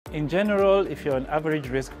In general, if you're an average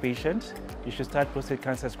risk patient, you should start prostate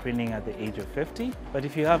cancer screening at the age of 50. But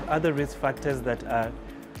if you have other risk factors that are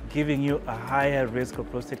giving you a higher risk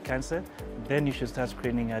of prostate cancer, then you should start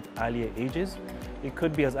screening at earlier ages. It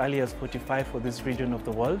could be as early as 45 for this region of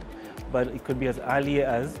the world, but it could be as early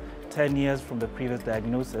as 10 years from the previous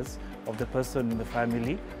diagnosis of the person in the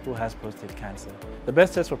family who has prostate cancer. The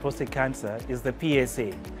best test for prostate cancer is the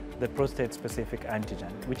PSA, the prostate-specific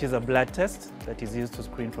antigen, which is a blood test that is used to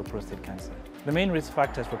screen for prostate cancer. The main risk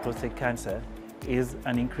factors for prostate cancer is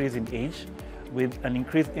an increase in age, with an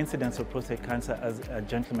increased incidence of prostate cancer as a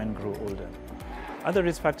gentleman grows older. Other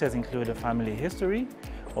risk factors include a family history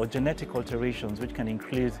or genetic alterations, which can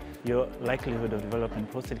increase your likelihood of developing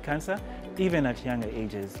prostate cancer even at younger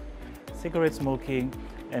ages. Cigarette smoking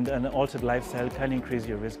and an altered lifestyle can increase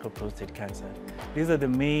your risk of prostate cancer. These are the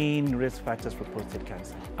main risk factors for prostate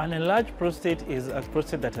cancer. An enlarged prostate is a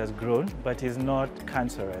prostate that has grown but is not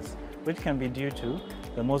cancerous, which can be due to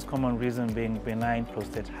the most common reason being benign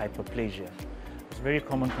prostate hyperplasia. It's a very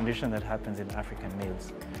common condition that happens in African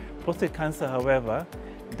males. Prostate cancer, however,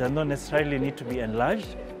 does not necessarily need to be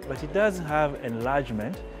enlarged, but it does have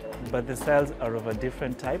enlargement, but the cells are of a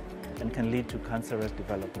different type and can lead to cancerous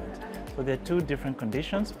development. So there are two different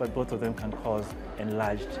conditions, but both of them can cause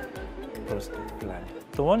enlarged prostate gland.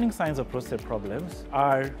 The warning signs of prostate problems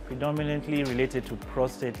are predominantly related to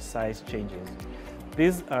prostate size changes.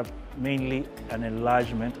 These are mainly an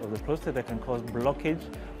enlargement of the prostate that can cause blockage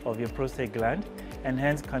of your prostate gland and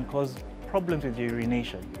hence can cause problems with your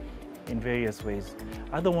urination in various ways.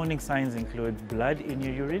 Other warning signs include blood in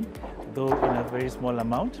your urine, though in a very small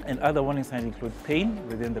amount, and other warning signs include pain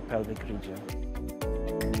within the pelvic region.